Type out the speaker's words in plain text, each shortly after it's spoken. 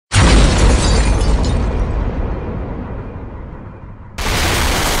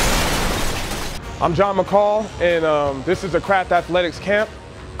I'm John McCall, and this is a C.R.A.F.T athletics camp.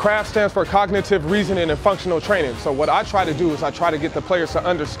 C.R.A.F.T stands for Cognitive Reasoning and Functional Training. So what I try to do is I try to get the players to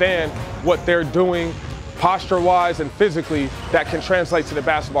understand what they're doing posture-wise and physically that can translate to the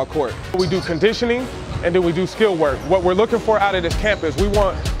basketball court. We do conditioning, and then we do skill work. What we're looking for out of this camp is we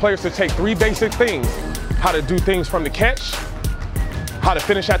want players to take 3 basic things: how to do things from the catch, how to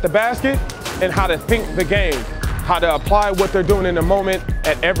finish at the basket, and how to think the game, how to apply what they're doing in the moment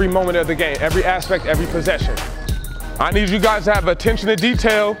at every moment of the game, every aspect, every possession. I need you guys to have attention to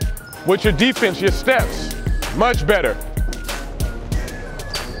detail with your defense, your steps, much better.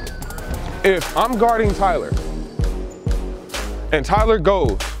 If I'm guarding Tyler and Tyler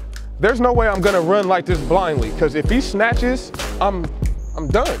goes, there's no way I'm gonna run like this blindly, because if he snatches, I'm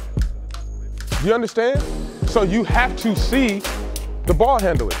done. You understand? So you have to see the ball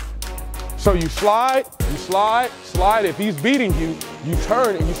handling. So you slide, slide. If he's beating you, you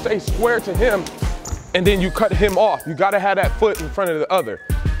turn and you stay square to him, and then you cut him off. You gotta have that foot in front of the other.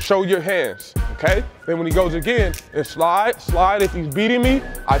 Show your hands, okay? Then when he goes again, it's slide. If he's beating me,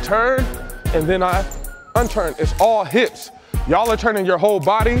 I turn, and then I unturn. It's all hips. Y'all are turning your whole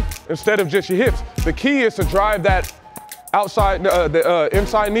body instead of just your hips. The key is to drive that outside,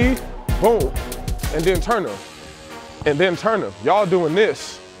 inside knee, boom, and then turn them, and then turn them. Y'all doing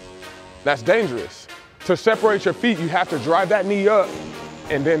this. That's dangerous. To separate your feet, you have to drive that knee up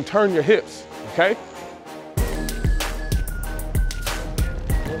and then turn your hips, okay?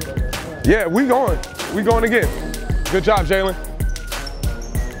 Yeah, we going again. Good job, Jalen.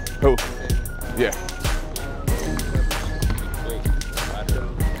 Who? Yeah.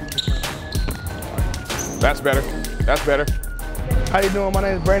 That's better. How you doing? My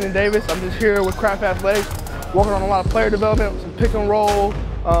name is Brandon Davis. I'm just here with C.R.A.F.T Athletics, working on a lot of player development, some pick and roll,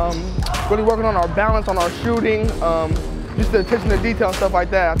 really working on our balance, on our shooting, just the attention to detail and stuff like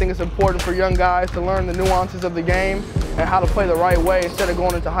that. I think it's important for young guys to learn the nuances of the game and how to play the right way instead of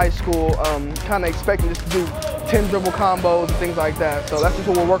going into high school kind of expecting just to do 10 dribble combos and things like that. So that's just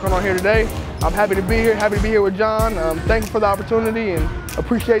what we're working on here today. I'm happy to be here with John. Thankful for the opportunity and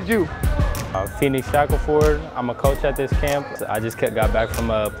appreciate you. Phoenix Shackelford. I'm a coach at this camp. I just got back from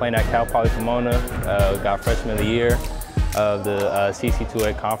playing at Cal Poly Pomona, got freshman of the year of the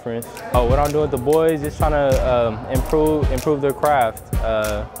CC2A conference. What I'm doing with the boys is trying to improve their craft,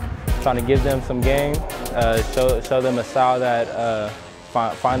 trying to give them some game, show them a style that,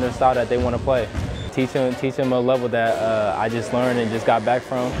 find their style that they want to play. Teach them a level that I just learned and just got back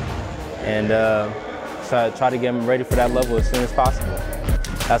from, and try to get them ready for that level as soon as possible.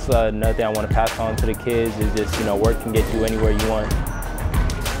 That's another thing I want to pass on to the kids is just, work can get you anywhere you want.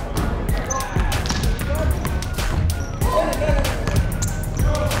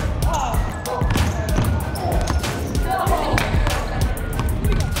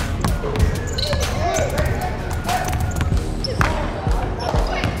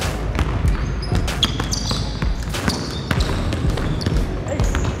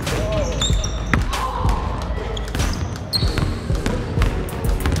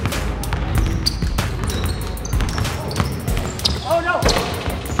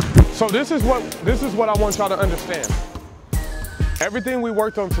 So this is what I want y'all to understand. Everything we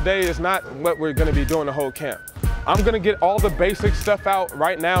worked on today is not what we're gonna be doing the whole camp. I'm gonna get all the basic stuff out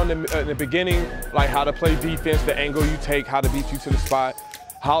right now in the beginning, like how to play defense, the angle you take, how to beat you to the spot,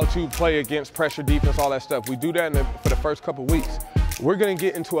 how to play against pressure defense, all that stuff. We do that for the first couple weeks. We're gonna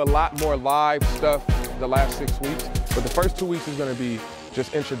get into a lot more live stuff the last 6 weeks, but the first 2 weeks is gonna be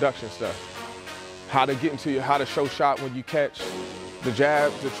just introduction stuff. How to get into how to show shot when you catch, the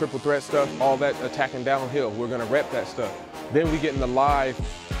jab, the triple threat stuff, all that attacking downhill. We're gonna rep that stuff. Then we get in the live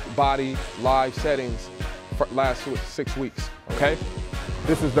body, live settings for last 6 weeks, okay?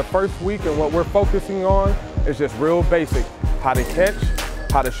 This is the first week, and what we're focusing on is just real basic. How to catch,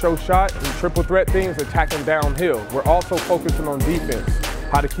 how to show shot, and triple threat things, attacking downhill. We're also focusing on defense,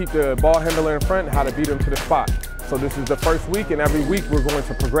 how to keep the ball handler in front, and how to beat them to the spot. So this is the first week, and every week we're going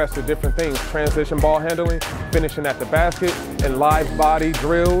to progress to different things. Transition ball handling, finishing at the basket, and live body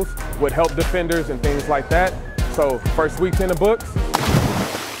drills would help defenders and things like that. So first week's in the books.